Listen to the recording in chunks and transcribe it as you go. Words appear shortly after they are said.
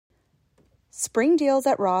Spring deals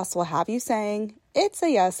at Ross will have you saying, it's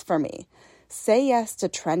a yes for me. Say yes to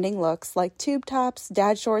trending looks like tube tops,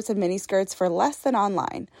 dad shorts, and miniskirts for less than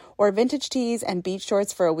online, or vintage tees and beach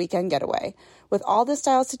shorts for a weekend getaway. With all the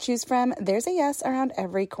styles to choose from, there's a yes around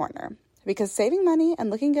every corner. Because saving money and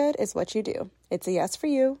looking good is what you do. It's a yes for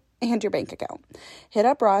you and your bank account. Hit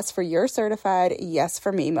up Ross for your certified yes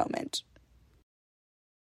for me moment.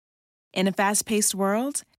 In a fast-paced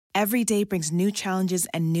world, every day brings new challenges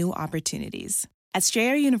and new opportunities. At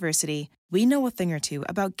Strayer University, we know a thing or two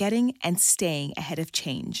about getting and staying ahead of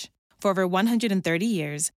change. For over 130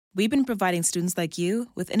 years, we've been providing students like you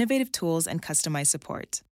with innovative tools and customized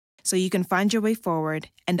support, so you can find your way forward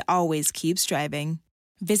and always keep striving.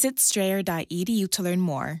 Visit strayer.edu to learn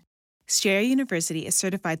more. Strayer University is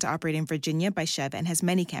certified to operate in Virginia by Chev and has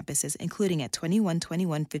many campuses, including at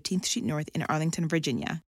 2121 15th Street North in Arlington,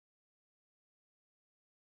 Virginia.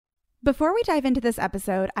 Before we dive into this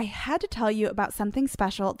episode, I had to tell you about something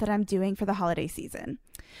special that I'm doing for the holiday season.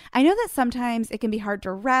 I know that sometimes it can be hard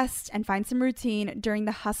to rest and find some routine during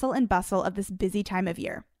the hustle and bustle of this busy time of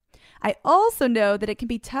year. I also know that it can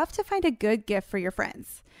be tough to find a good gift for your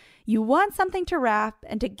friends. You want something to wrap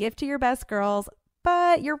and to gift to your best girls,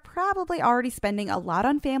 but you're probably already spending a lot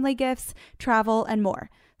on family gifts, travel, and more.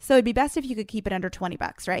 So it'd be best if you could keep it under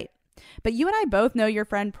 $20, right? But you and I both know your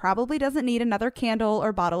friend probably doesn't need another candle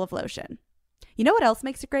or bottle of lotion. You know what else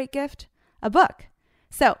makes a great gift? A book.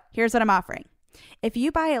 So here's what I'm offering. If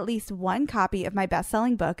you buy at least one copy of my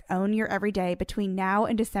best-selling book, Own Your Everyday, between now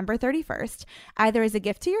and December 31st, either as a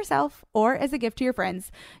gift to yourself or as a gift to your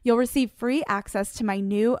friends, you'll receive free access to my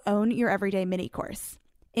new Own Your Everyday mini course.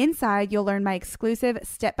 Inside, you'll learn my exclusive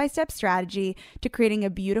step-by-step strategy to creating a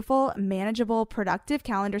beautiful, manageable, productive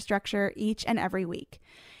calendar structure each and every week.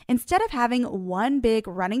 Instead of having one big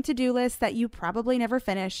running to-do list that you probably never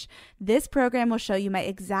finish, this program will show you my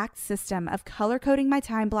exact system of color-coding my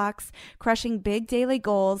time blocks, crushing big daily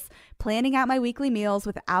goals, planning out my weekly meals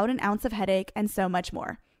without an ounce of headache, and so much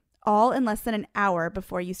more. All in less than an hour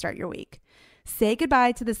before you start your week. Say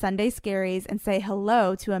goodbye to the Sunday scaries and say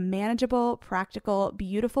hello to a manageable, practical,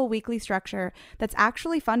 beautiful weekly structure that's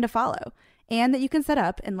actually fun to follow and that you can set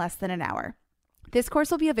up in less than an hour. This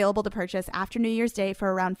course will be available to purchase after New Year's Day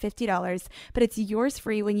for around $50, but it's yours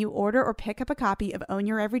free when you order or pick up a copy of Own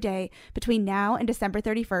Your Everyday between now and December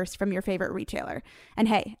 31st from your favorite retailer. And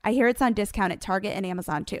hey, I hear it's on discount at Target and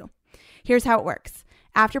Amazon too. Here's how it works.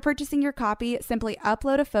 After purchasing your copy, simply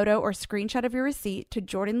upload a photo or screenshot of your receipt to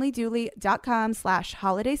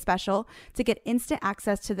jordanleedooley.com/holiday special to get instant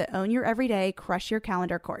access to the Own Your Everyday Crush Your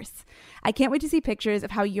Calendar course. I can't wait to see pictures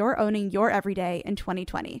of how you're owning your everyday in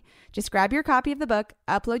 2020. Just grab your copy of the book,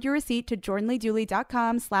 upload your receipt to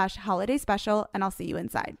jordanleedooley.com/holiday special, and I'll see you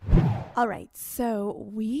inside. All right, so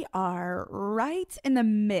we are right in the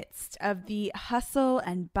midst of the hustle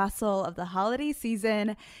and bustle of the holiday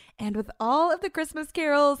season, and with all of the Christmas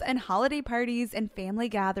carols and holiday parties and family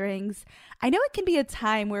gatherings, I know it can be a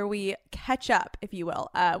time where we catch up, if you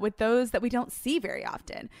will, with those that we don't see very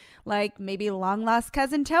often, like maybe long-lost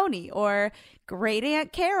cousin Tony or great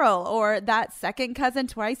Aunt Carol or that second cousin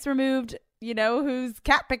twice removed, you know, whose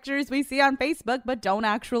cat pictures we see on Facebook but don't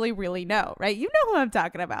actually really know, right? You know who I'm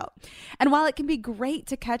talking about. And while it can be great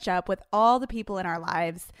to catch up with all the people in our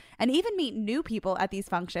lives and even meet new people at these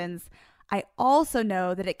functions, I also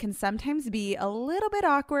know that it can sometimes be a little bit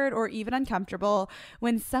awkward or even uncomfortable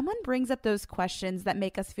when someone brings up those questions that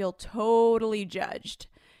make us feel totally judged.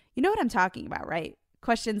 You know what I'm talking about, right?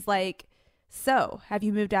 Questions like, so, have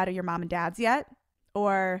you moved out of your mom and dad's yet?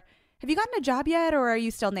 Or, have you gotten a job yet, or are you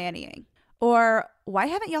still nannying? Or, why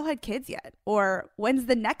haven't y'all had kids yet? Or, when's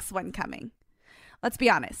the next one coming? Let's be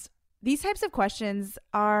honest. These types of questions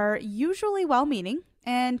are usually well-meaning,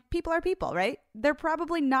 and people are people, right? They're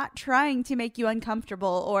probably not trying to make you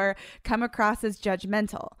uncomfortable or come across as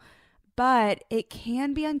judgmental. But it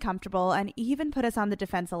can be uncomfortable and even put us on the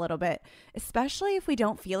defense a little bit, especially if we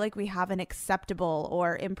don't feel like we have an acceptable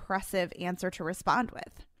or impressive answer to respond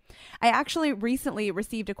with. I actually recently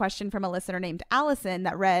received a question from a listener named Allison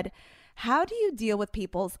that read, how do you deal with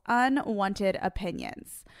people's unwanted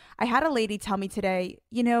opinions? I had a lady tell me today,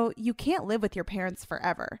 you know, you can't live with your parents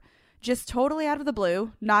forever. Just totally out of the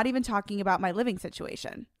blue, not even talking about my living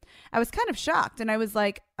situation. I was kind of shocked and I was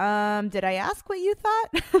like, did I ask what you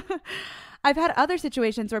thought? I've had other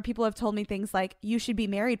situations where people have told me things like, you should be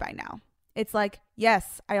married by now. It's like,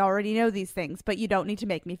 yes, I already know these things, but you don't need to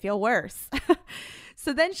make me feel worse.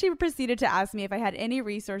 So then she proceeded to ask me if I had any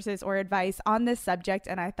resources or advice on this subject.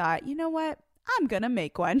 And I thought, you know what? I'm going to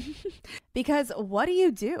make one. Because what do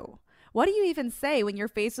you do? What do you even say when you're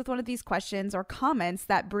faced with one of these questions or comments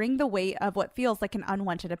that bring the weight of what feels like an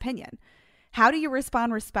unwanted opinion? How do you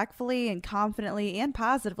respond respectfully and confidently and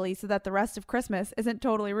positively so that the rest of Christmas isn't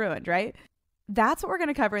totally ruined, right? That's what we're going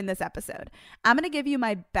to cover in this episode. I'm going to give you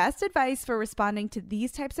my best advice for responding to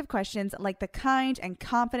these types of questions like the kind and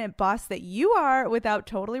confident boss that you are without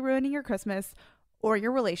totally ruining your Christmas or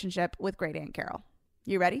your relationship with Great Aunt Carol.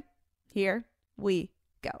 You ready? Here we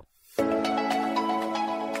go.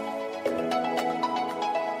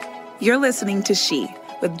 You're listening to She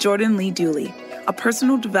with Jordan Lee Dooley, a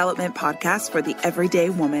personal development podcast for the everyday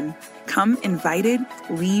woman. Come invited,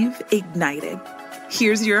 leave ignited.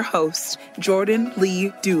 Here's your host, Jordan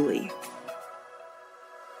Lee Dooley.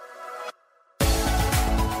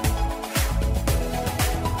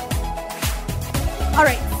 All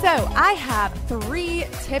right, so I have 3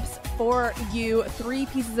 tips for you, 3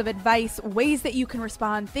 pieces of advice, ways that you can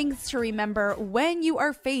respond, things to remember when you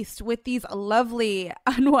are faced with these lovely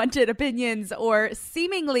unwanted opinions or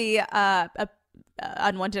seemingly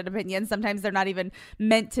unwanted opinions. Sometimes they're not even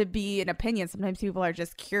meant to be an opinion. Sometimes people are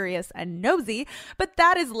just curious and nosy, but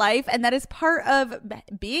that is life. And that is part of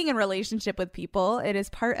being in relationship with people. It is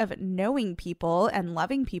part of knowing people and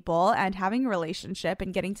loving people and having a relationship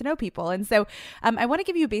and getting to know people. And so I want to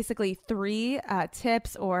give you basically 3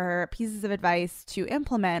 tips or pieces of advice to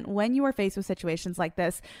implement when you are faced with situations like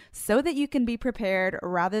this so that you can be prepared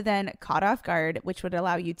rather than caught off guard, which would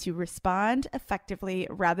allow you to respond effectively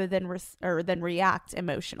rather than react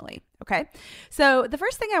emotionally. Okay. So the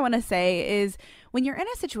first thing I want to say is when you're in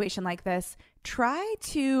a situation like this, try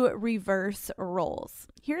to reverse roles.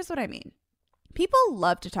 Here's what I mean. People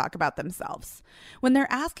love to talk about themselves. When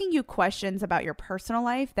they're asking you questions about your personal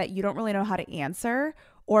life that you don't really know how to answer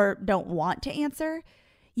or don't want to answer,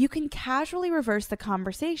 you can casually reverse the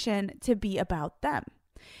conversation to be about them.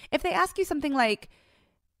 If they ask you something like,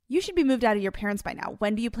 "You should be moved out of your parents by now.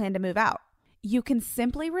 When do you plan to move out?" You can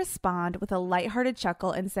simply respond with a lighthearted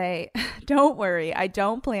chuckle and say, "Don't worry, I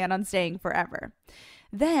don't plan on staying forever."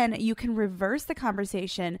 Then you can reverse the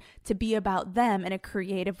conversation to be about them in a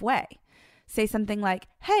creative way. Say something like,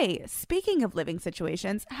 "Hey, speaking of living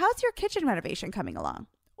situations, how's your kitchen renovation coming along?"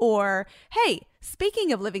 Or, "Hey,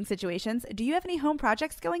 speaking of living situations, do you have any home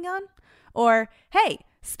projects going on?" Or, "Hey,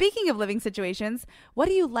 speaking of living situations, what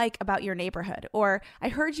do you like about your neighborhood?" Or, "I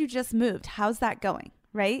heard you just moved. How's that going?"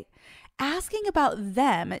 Right? Asking about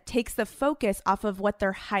them takes the focus off of what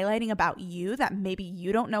they're highlighting about you that maybe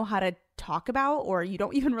you don't know how to talk about or you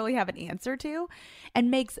don't even really have an answer to,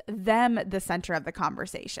 and makes them the center of the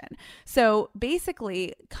conversation. So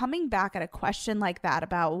basically coming back at a question like that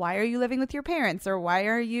about why are you living with your parents or why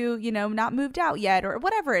are you, not moved out yet or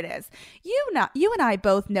whatever it is, you and I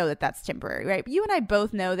both know that that's temporary, right? You and I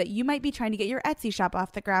both know that you might be trying to get your Etsy shop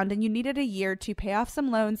off the ground and you needed a year to pay off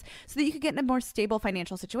some loans so that you could get in a more stable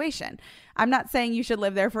financial situation. I'm not saying you should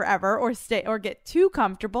live there forever or stay or get too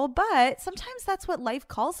comfortable, but sometimes that's what life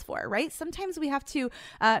calls for, right? Sometimes we have to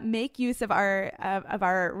make use of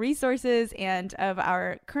our resources and of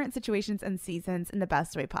our current situations and seasons in the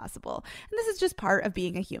best way possible. And this is just part of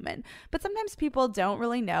being a human. But sometimes people don't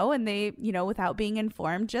really know and they, without being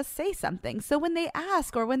informed, just say something. So when they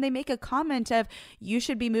ask or when they make a comment of "you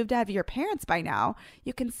should be moved out of your parents by now,"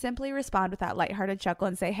 you can simply respond with that lighthearted chuckle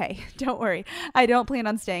and say, "Hey, don't worry, I don't plan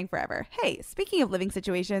on staying forever. Hey, speaking of living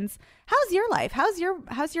situations, how's your life? How's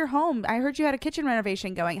your home? I heard you had a kitchen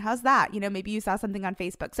renovation going. How's that? Maybe you saw something on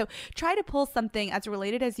Facebook." So try to pull something as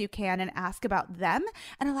related as you can and ask about them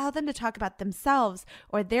and allow them to talk about themselves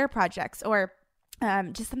or their projects or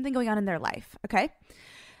just something going on in their life. Okay.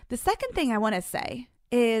 The second thing I want to say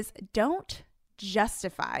is don't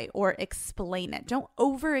justify or explain it. Don't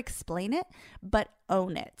over explain it, but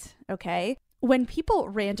own it. Okay. When people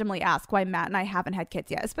randomly ask why Matt and I haven't had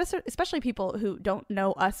kids yet, especially people who don't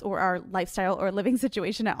know us or our lifestyle or living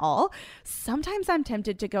situation at all, sometimes I'm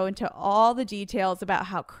tempted to go into all the details about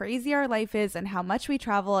how crazy our life is and how much we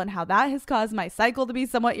travel and how that has caused my cycle to be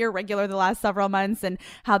somewhat irregular the last several months and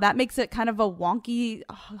how that makes it kind of a wonky,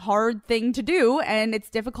 hard thing to do. And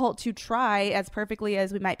it's difficult to try as perfectly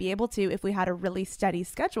as we might be able to if we had a really steady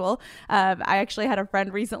schedule. I actually had a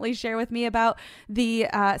friend recently share with me about the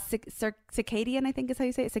circadian, I think is how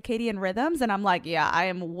you say it, circadian rhythms. And I'm like, yeah, I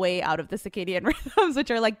am way out of the circadian rhythms,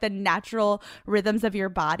 which are like the natural rhythms of your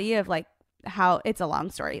body of like how it's a long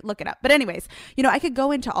story. Look it up. But anyways, I could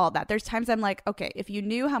go into all that. There's times I'm like, okay, if you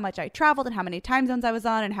knew how much I traveled and how many time zones I was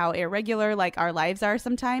on and how irregular like our lives are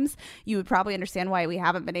sometimes, you would probably understand why we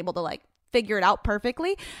haven't been able to like figure it out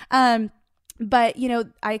perfectly. But,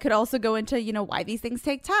 I could also go into, why these things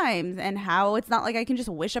take time and how it's not like I can just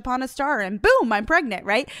wish upon a star and boom, I'm pregnant,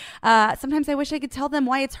 right? Sometimes I wish I could tell them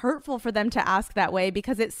why it's hurtful for them to ask that way,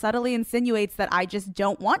 because it subtly insinuates that I just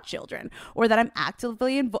don't want children or that I'm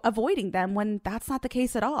actively avoiding them, when that's not the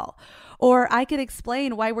case at all. Or I could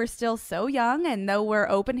explain why we're still so young, and though we're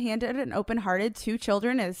open-handed and open-hearted to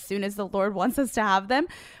children as soon as the Lord wants us to have them,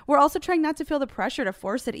 we're also trying not to feel the pressure to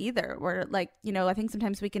force it either. We're like, I think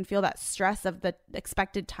sometimes we can feel that stress of the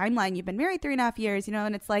expected timeline. You've been married 3.5 years,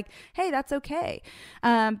 and it's like, hey, that's okay.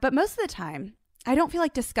 But most of the time, I don't feel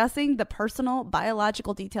like discussing the personal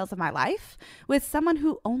biological details of my life with someone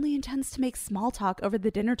who only intends to make small talk over the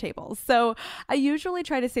dinner table. So I usually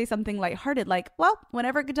try to say something lighthearted like, well,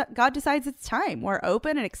 whenever God decides it's time, we're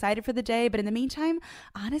open and excited for the day. But in the meantime,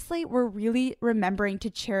 honestly, we're really remembering to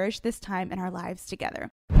cherish this time in our lives together.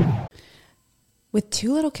 With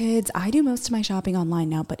 2 little kids, I do most of my shopping online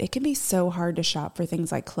now, but it can be so hard to shop for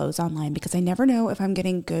things like clothes online because I never know if I'm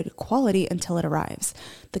getting good quality until it arrives.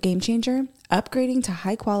 The game changer? Upgrading to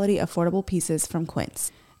high quality, affordable pieces from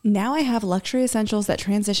Quince. Now I have luxury essentials that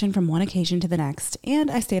transition from one occasion to the next,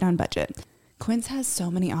 and I stayed on budget. Quince has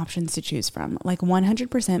so many options to choose from, like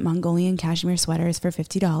 100% Mongolian cashmere sweaters for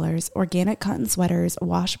 $50, organic cotton sweaters,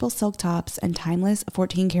 washable silk tops, and timeless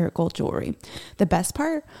 14-karat gold jewelry. The best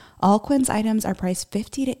part? All Quince items are priced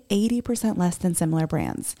 50 to 80% less than similar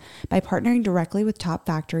brands. By partnering directly with top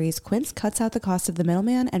factories, Quince cuts out the cost of the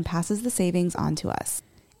middleman and passes the savings on to us.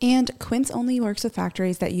 And Quince only works with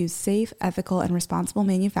factories that use safe, ethical, and responsible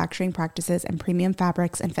manufacturing practices and premium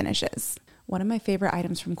fabrics and finishes. One of my favorite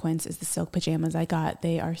items from Quince is the silk pajamas I got.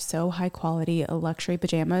 They are so high quality, luxury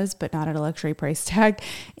pajamas, but not at a luxury price tag.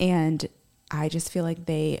 And I just feel like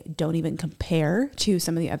they don't even compare to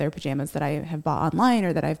some of the other pajamas that I have bought online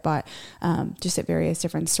or that I've bought just at various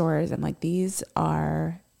different stores. And like, these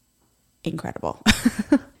are incredible.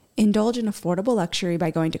 Indulge in affordable luxury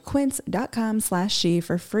by going to quince.com/she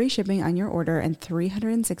for free shipping on your order and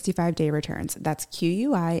 365-day returns. That's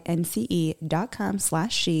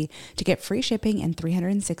QUINCE.com/she to get free shipping and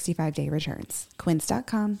 365-day returns.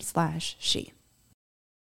 Quince.com/she.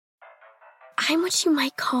 I'm what you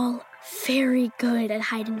might call very good at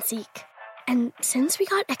hide and seek. And since we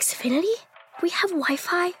got Xfinity, we have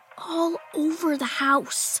Wi-Fi all over the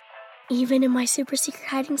house, even in my super secret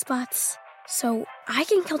hiding spots. So I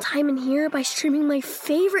can kill time in here by streaming my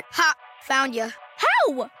favorite... Ha! Found you.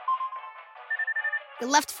 How? You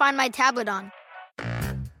left Find My tablet on.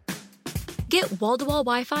 Get wall-to-wall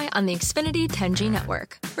Wi-Fi on the Xfinity 10G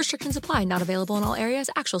network. Restrictions apply. Not available in all areas.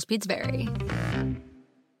 Actual speeds vary.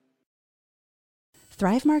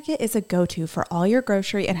 Thrive Market is a go-to for all your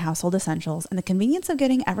grocery and household essentials, and the convenience of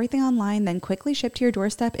getting everything online then quickly shipped to your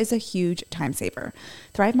doorstep is a huge time saver.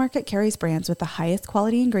 Thrive Market carries brands with the highest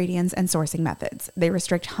quality ingredients and sourcing methods. They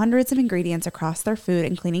restrict hundreds of ingredients across their food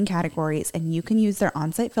and cleaning categories, and you can use their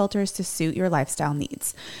on-site filters to suit your lifestyle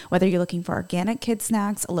needs. Whether you're looking for organic kid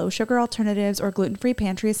snacks, low-sugar alternatives, or gluten-free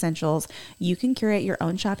pantry essentials, you can curate your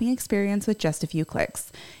own shopping experience with just a few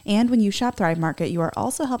clicks. And when you shop Thrive Market, you are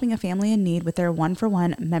also helping a family in need with their one-for-one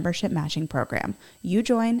membership matching program. You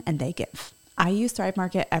join and they give. I use Thrive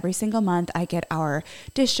Market every single month. I get our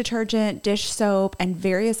dish detergent, dish soap, and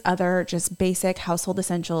various other just basic household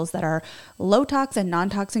essentials that are low tox and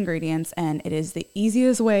non-tox ingredients, and it is the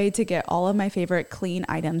easiest way to get all of my favorite clean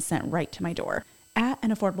items sent right to my door at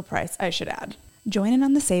an affordable price, I should add. Join in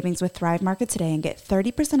on the savings with Thrive Market today and get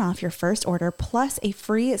 30% off your first order plus a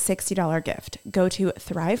free $60 gift. Go to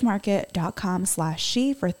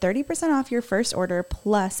thrivemarket.com/she for 30% off your first order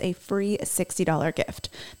plus a free $60 gift.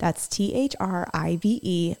 That's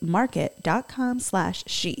THRIVE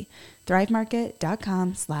market.com/she.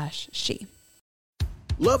 thrivemarket.com/she.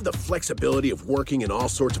 Love the flexibility of working in all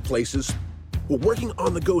sorts of places? Well, working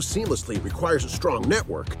on the go seamlessly requires a strong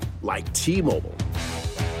network like T-Mobile.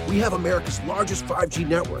 We have America's largest 5G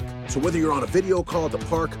network, so whether you're on a video call at the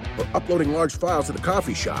park or uploading large files at a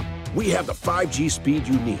coffee shop, we have the 5G speed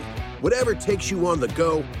you need. Whatever takes you on the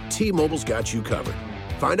go, T-Mobile's got you covered.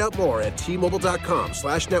 Find out more at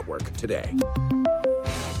T-Mobile.com/network today.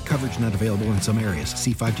 Coverage not available in some areas.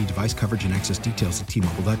 See 5G device coverage and access details at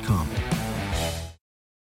T-Mobile.com.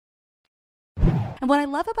 And what I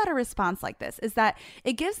love about a response like this is that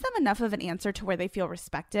it gives them enough of an answer to where they feel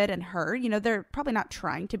respected and heard. They're probably not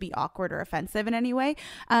trying to be awkward or offensive in any way.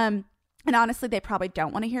 And honestly, they probably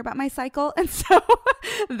don't want to hear about my cycle. And so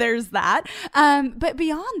there's that. But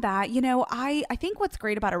beyond that, I think what's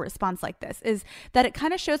great about a response like this is that it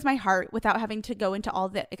kind of shows my heart without having to go into all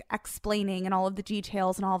the explaining and all of the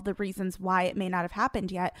details and all of the reasons why it may not have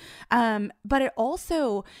happened yet. But it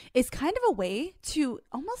also is kind of a way to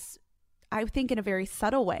almost I think in a very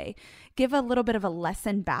subtle way, give a little bit of a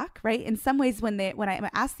lesson back, right? In some ways, when I'm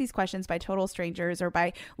asked these questions by total strangers or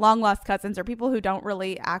by long lost cousins or people who don't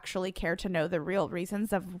really actually care to know the real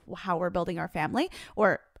reasons of how we're building our family,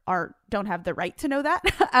 or don't have the right to know that,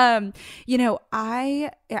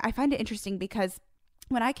 I find it interesting because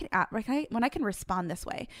when I can respond this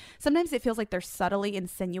way, sometimes it feels like they're subtly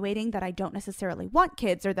insinuating that I don't necessarily want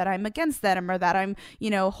kids, or that I'm against them, or that I'm,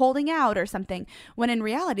 holding out or something, when in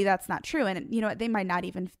reality, that's not true. And they might not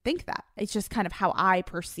even think that. It's just kind of how I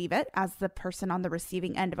perceive it as the person on the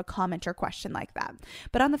receiving end of a comment or question like that.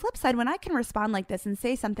 But on the flip side, when I can respond like this and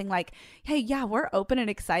say something like, hey, yeah, we're open and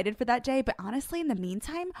excited for that day, but honestly, in the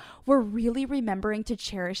meantime, we're really remembering to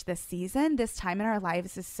cherish this season. This time in our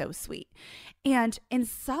lives is so sweet. And in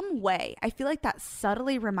some way, I feel like that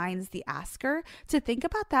subtly reminds the asker to think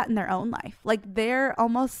about that in their own life. Like it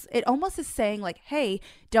almost is saying like, hey,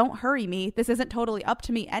 don't hurry me. This isn't totally up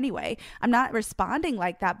to me anyway. I'm not responding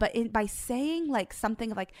like that. But by saying like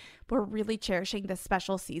something like, we're really cherishing this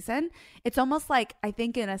special season, it's almost like, I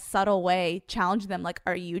think in a subtle way, challenge them like,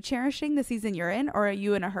 are you cherishing the season you're in, or are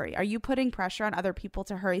you in a hurry? Are you putting pressure on other people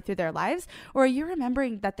to hurry through their lives? Or are you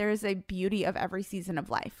remembering that there is a beauty of every season of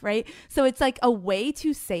life, right? So it's like a way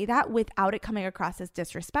to say that without it coming across as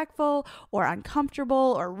disrespectful or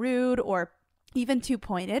uncomfortable or rude or even too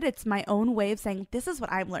pointed. It's my own way of saying, this is what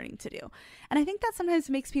I'm learning to do. And I think that sometimes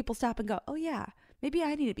makes people stop and go, oh yeah, maybe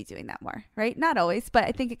I need to be doing that more, right? Not always, but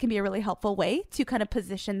I think it can be a really helpful way to kind of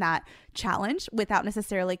position that challenge without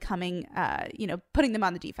necessarily coming, putting them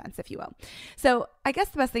on the defense, if you will. So I guess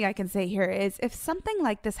the best thing I can say here is, if something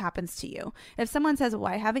like this happens to you, if someone says,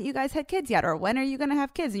 why haven't you guys had kids yet? Or when are you going to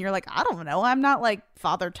have kids? And you're like, I don't know. I'm not like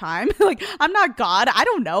Father Time. Like, I'm not God. I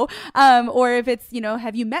don't know. Or if it's,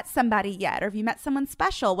 have you met somebody yet? Or have you met someone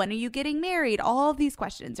special? When are you getting married? All of these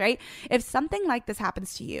questions, right? If something like this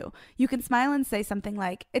happens to you, you can smile and say something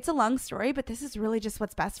like, it's a long story, but this is really just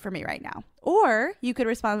what's best for me right now. Or you could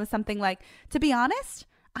respond with something like, to be honest,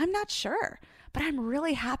 I'm not sure, but I'm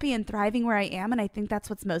really happy and thriving where I am. And I think that's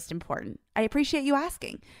what's most important. I appreciate you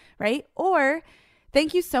asking, right? Or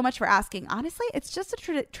thank you so much for asking. Honestly, it's just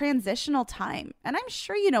a transitional time. And I'm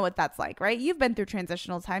sure you know what that's like, right? You've been through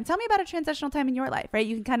transitional time. Tell me about a transitional time in your life, right?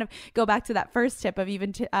 You can kind of go back to that first tip of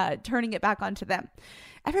even turning it back onto them.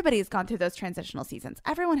 Everybody has gone through those transitional seasons.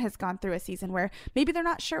 Everyone has gone through a season where maybe they're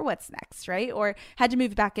not sure what's next, right? Or had to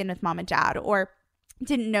move back in with mom and dad, or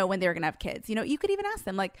didn't know when they were going to have kids. You could even ask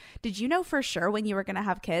them, like, did you know for sure when you were going to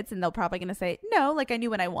have kids? And they'll probably going to say, no, like I knew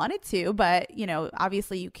when I wanted to, but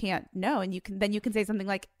obviously you can't know. And you can say something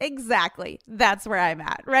like, exactly, that's where I'm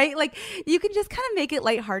at, right? Like you can just kind of make it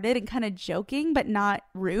lighthearted and kind of joking, but not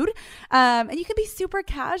rude. And you can be super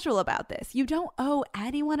casual about this. You don't owe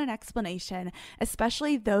anyone an explanation,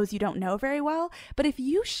 especially those you don't know very well. But if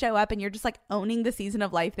you show up and you're just like owning the season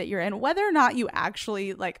of life that you're in, whether or not you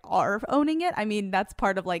actually like are owning it, I mean, that's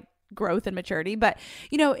part of like growth and maturity. But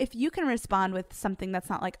if you can respond with something that's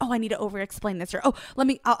not like, oh, I need to over explain this, or oh,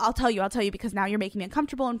 I'll tell you because now you're making me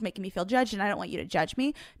uncomfortable and making me feel judged and I don't want you to judge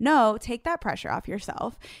me. No, take that pressure off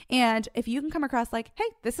yourself. And if you can come across like, hey,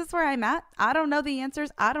 this is where I'm at. I don't know the answers.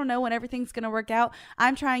 I don't know when everything's going to work out.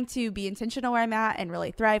 I'm trying to be intentional where I'm at and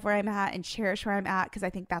really thrive where I'm at and cherish where I'm at, because I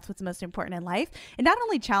think that's what's most important in life. It not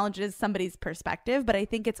only challenges somebody's perspective, but I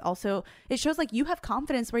think it shows like you have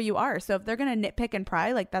confidence where you are. So if they're going to nitpick and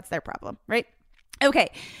pry, like that's their problem, right?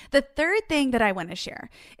 Okay, the third thing that I want to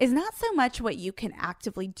share is not so much what you can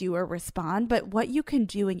actively do or respond, but what you can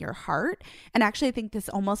do in your heart. And actually, I think this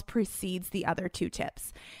almost precedes the other two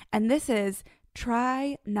tips. And this is,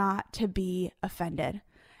 try not to be offended.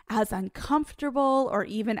 As uncomfortable or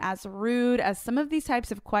even as rude as some of these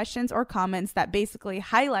types of questions or comments that basically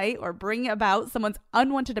highlight or bring about someone's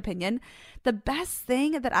unwanted opinion, the best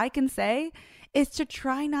thing that I can say is to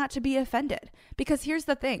try not to be offended. Because here's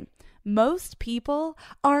the thing. Most people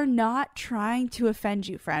are not trying to offend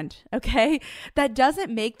you, friend, okay? That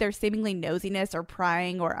doesn't make their seemingly nosiness or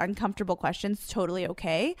prying or uncomfortable questions totally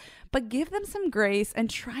okay, but give them some grace and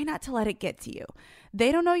try not to let it get to you.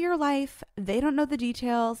 They don't know your life, they don't know the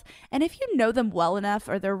details, and if you know them well enough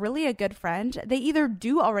or they're really a good friend, they either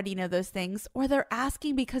do already know those things or they're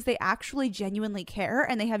asking because they actually genuinely care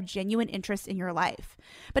and they have genuine interest in your life.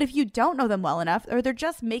 But if you don't know them well enough, or they're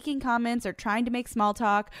just making comments or trying to make small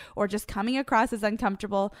talk or just coming across as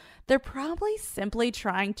uncomfortable, they're probably simply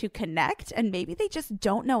trying to connect, and maybe they just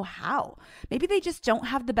don't know how. Maybe they just don't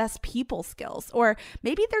have the best people skills, or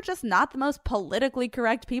maybe they're just not the most politically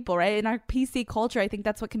correct people, right? In our PC culture, I think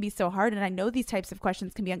that's what can be so hard. And I know these types of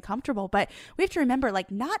questions can be uncomfortable, but we have to remember, like,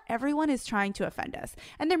 not everyone is trying to offend us.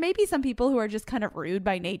 And there may be some people who are just kind of rude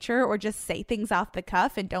by nature, or just say things off the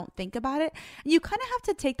cuff and don't think about it. And you kind of have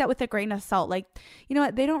to take that with a grain of salt. Like, you know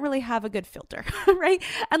what? They don't really have a good filter, right?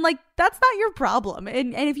 And like, that's not your problem.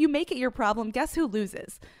 And if you make it your problem, guess who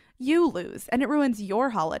loses? You lose, and it ruins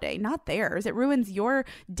your holiday, not theirs. It ruins your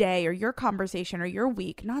day or your conversation or your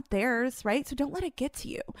week, not theirs, right? So don't let it get to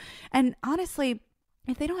you. And honestly,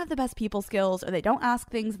 if they don't have the best people skills, or they don't ask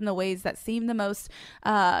things in the ways that seem the most,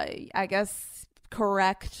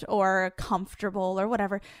 correct or comfortable or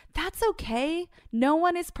whatever, that's okay. No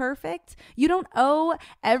one is perfect. You don't owe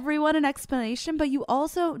everyone an explanation, but you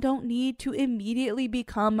also don't need to immediately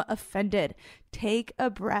become offended. Take a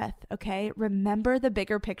breath, okay? Remember the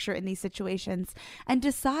bigger picture in these situations and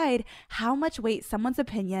decide how much weight someone's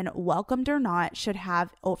opinion, welcomed or not, should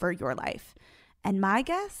have over your life. And my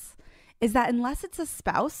guess is that unless it's a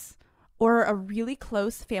spouse or a really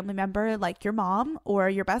close family member like your mom or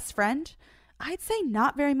your best friend, I'd say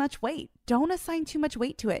not very much weight. Don't assign too much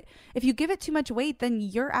weight to it. If you give it too much weight, then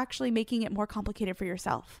you're actually making it more complicated for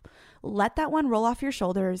yourself. Let that one roll off your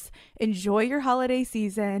shoulders. Enjoy your holiday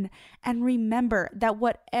season. And remember that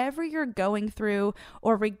whatever you're going through,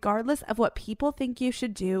 or regardless of what people think you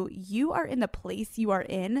should do, you are in the place you are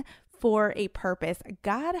in for a purpose.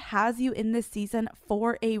 God has you in this season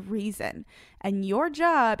for a reason. And your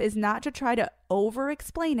job is not to try to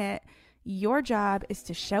over-explain it. Your job is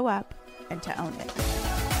to show up and to own it.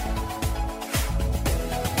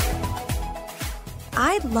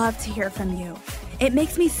 I'd love to hear from you. It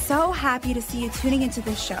makes me so happy to see you tuning into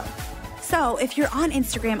this show. So if you're on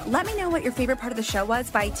Instagram, let me know what your favorite part of the show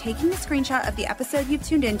was by taking a screenshot of the episode you've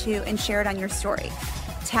tuned into and share it on your story.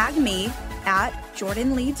 Tag me at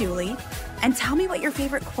Jordan Lee Dooley and tell me what your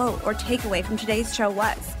favorite quote or takeaway from today's show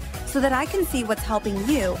was, so that I can see what's helping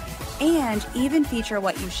you and even feature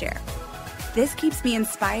what you share. This keeps me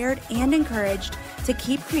inspired and encouraged to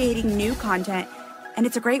keep creating new content, and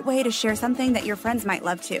it's a great way to share something that your friends might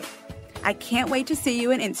love too. I can't wait to see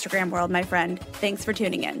you in Instagram world, my friend. Thanks for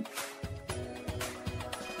tuning in.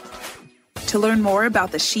 To learn more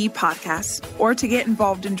about the She Podcast, or to get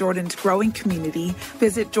involved in Jordan's growing community,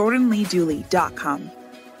 visit jordanleedooley.com.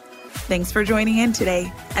 Thanks for joining in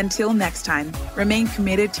today. Until next time, remain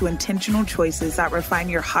committed to intentional choices that refine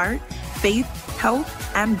your heart, faith,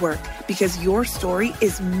 health, and work, because your story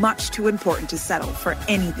is much too important to settle for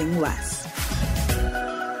anything less.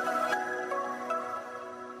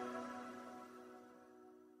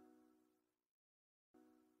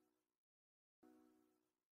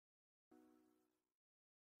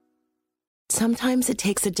 Sometimes it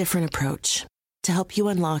takes a different approach to help you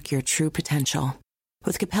unlock your true potential.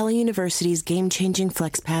 With Capella University's game-changing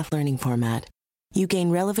FlexPath learning format, you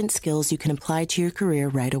gain relevant skills you can apply to your career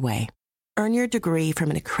right away. Earn your degree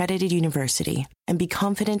from an accredited university and be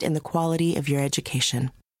confident in the quality of your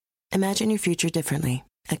education. Imagine your future differently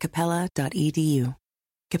at capella.edu.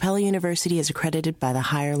 Capella University is accredited by the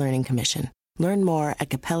Higher Learning Commission. Learn more at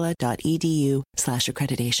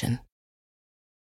capella.edu/accreditation.